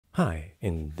Hi,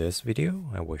 in this video,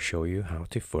 I will show you how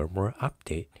to firmware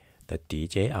update the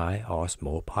DJI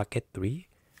Osmo Pocket 3,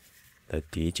 the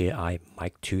DJI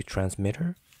Mic 2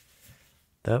 transmitter,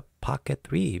 the Pocket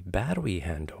 3 battery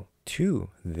handle to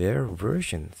their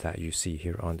versions that you see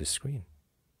here on the screen.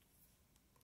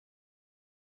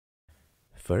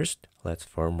 First, let's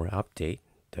firmware update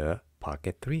the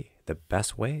Pocket 3. The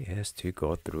best way is to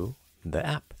go through the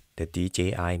app, the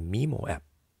DJI Mimo app.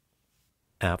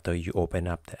 After you open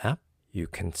up the app, you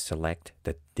can select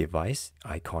the device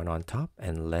icon on top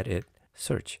and let it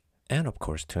search, and of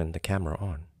course turn the camera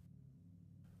on.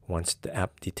 Once the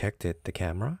app detected the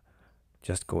camera,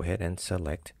 just go ahead and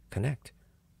select connect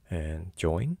and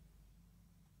join.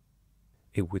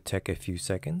 It would take a few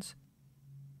seconds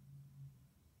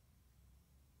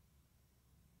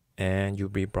and you'll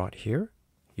be brought here.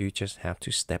 You just have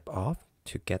to step off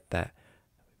to get that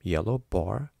yellow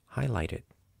bar highlighted.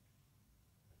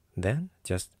 Then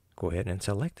just go ahead and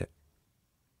select it.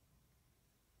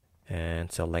 And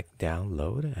select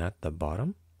download at the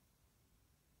bottom.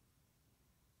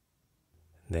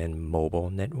 Then mobile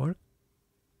network.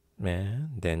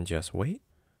 And then just wait.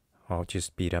 I'll just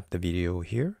speed up the video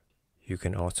here. You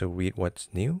can also read what's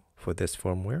new for this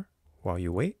firmware while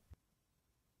you wait.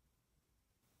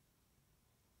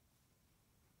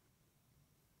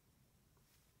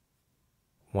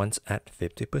 Once at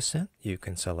 50%, you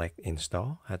can select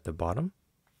install at the bottom.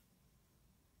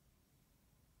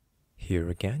 Here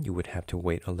again, you would have to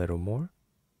wait a little more.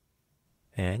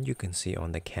 And you can see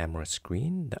on the camera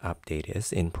screen, the update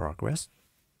is in progress.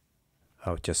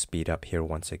 I'll just speed up here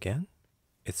once again.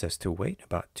 It says to wait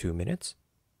about 2 minutes.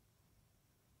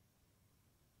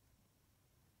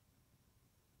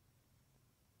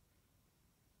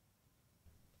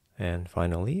 And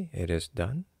finally, it is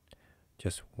done.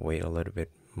 Just wait a little bit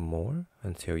more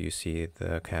until you see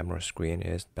the camera screen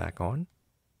is back on.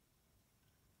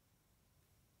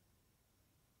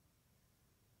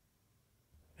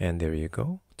 And there you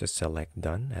go. Just select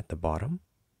done at the bottom.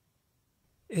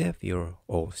 If you're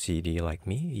OCD like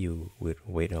me, you would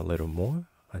wait a little more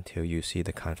until you see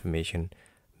the confirmation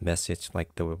message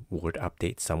like the word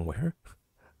update somewhere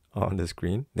on the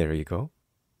screen. There you go.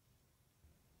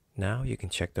 Now you can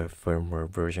check the firmware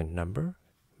version number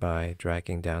by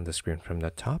dragging down the screen from the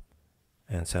top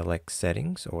and select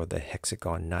settings or the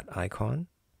hexagon nut icon.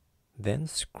 Then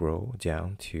scroll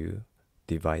down to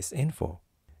device info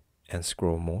and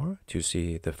scroll more to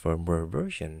see the firmware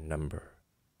version number.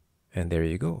 And there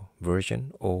you go,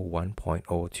 version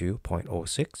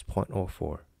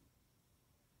 01.02.06.04.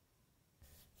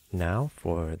 Now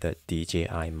for the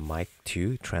DJI Mic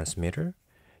 2 transmitter,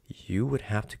 you would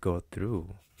have to go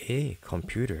through a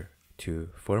computer to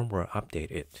firmware update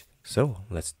it. So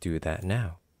let's do that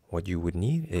now. What you would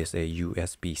need is a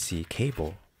USB-C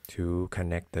cable to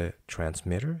connect the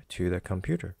transmitter to the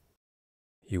computer.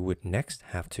 You would next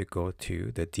have to go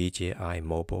to the DJI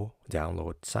mobile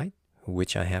download site,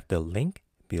 which I have the link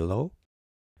below.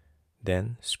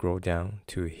 Then scroll down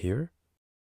to here.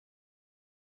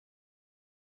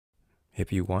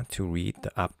 If you want to read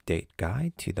the update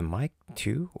guide to the Mic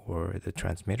 2 or the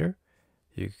transmitter,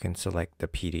 you can select the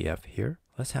PDF here.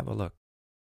 Let's have a look.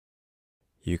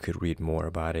 You could read more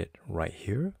about it right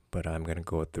here, but I'm going to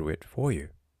go through it for you.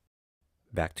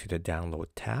 Back to the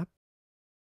download tab.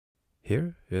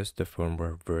 Here is the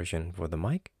firmware version for the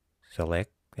mic.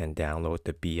 Select and download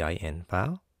the bin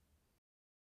file.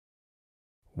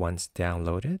 Once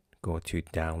downloaded, go to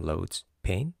Downloads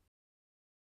pane.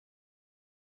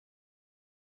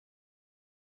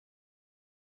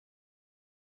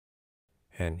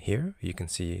 And here you can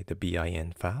see the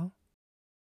bin file.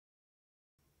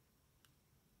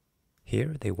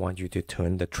 Here they want you to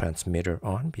turn the transmitter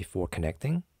on before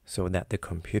connecting so that the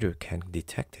computer can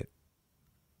detect it.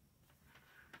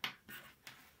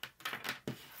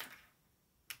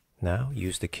 Now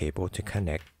use the cable to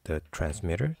connect the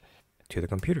transmitter to the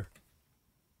computer.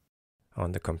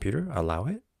 On the computer, allow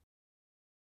it.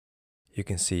 You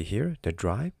can see here the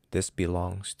drive. This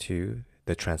belongs to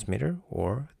the transmitter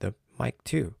or the Mic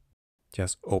 2.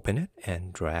 Just open it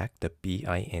and drag the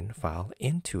bin file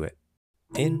into it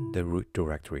in the root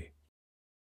directory.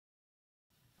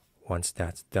 Once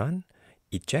that's done,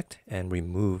 eject and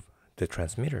remove the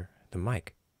transmitter, the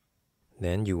mic.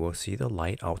 Then you will see the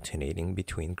light alternating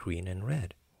between green and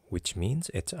red, which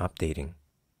means it's updating.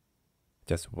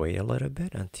 Just wait a little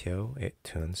bit until it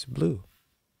turns blue.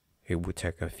 It would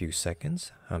take a few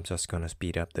seconds. I'm just going to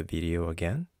speed up the video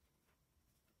again.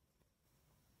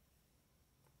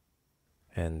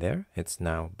 And there, it's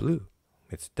now blue.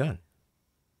 It's done.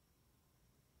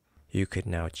 You could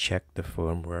now check the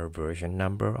firmware version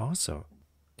number also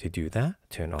To do that,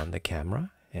 turn on the camera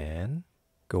and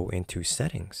go into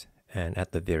settings. And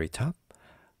at the very top,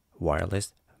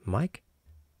 wireless mic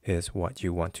is what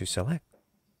you want to select.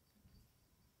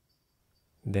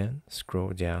 Then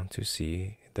scroll down to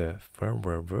see the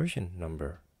firmware version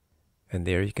number. And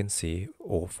there you can see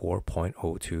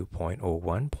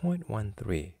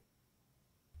 04.02.01.13.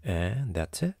 And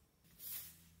that's it.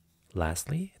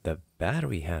 Lastly, the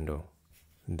battery handle.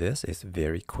 This is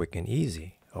very quick and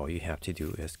easy. All you have to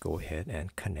do is go ahead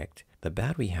and connect the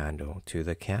battery handle to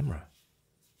the camera.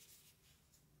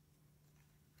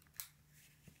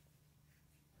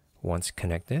 Once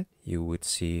connected, you would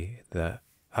see the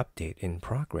update in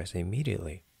progress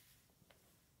immediately.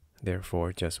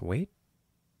 Therefore, just wait.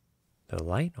 The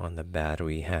light on the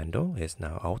battery handle is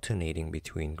now alternating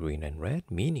between green and red,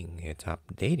 meaning it's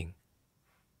updating.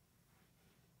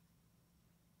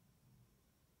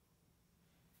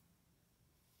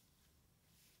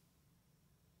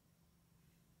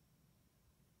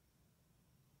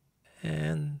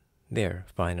 And there,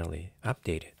 finally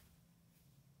updated.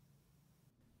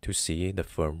 To see the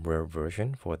firmware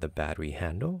version for the battery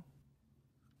handle,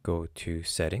 go to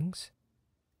Settings,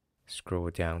 scroll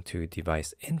down to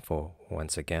Device Info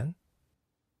once again,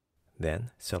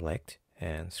 then select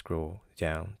and scroll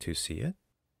down to see it.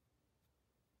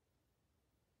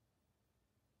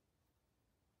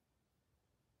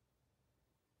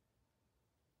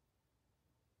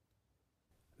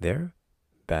 There,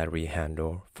 battery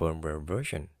handle firmware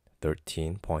version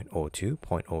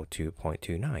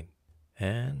 13.02.02.29.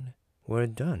 And we're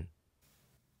done.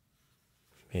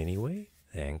 Anyway,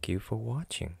 thank you for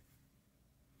watching.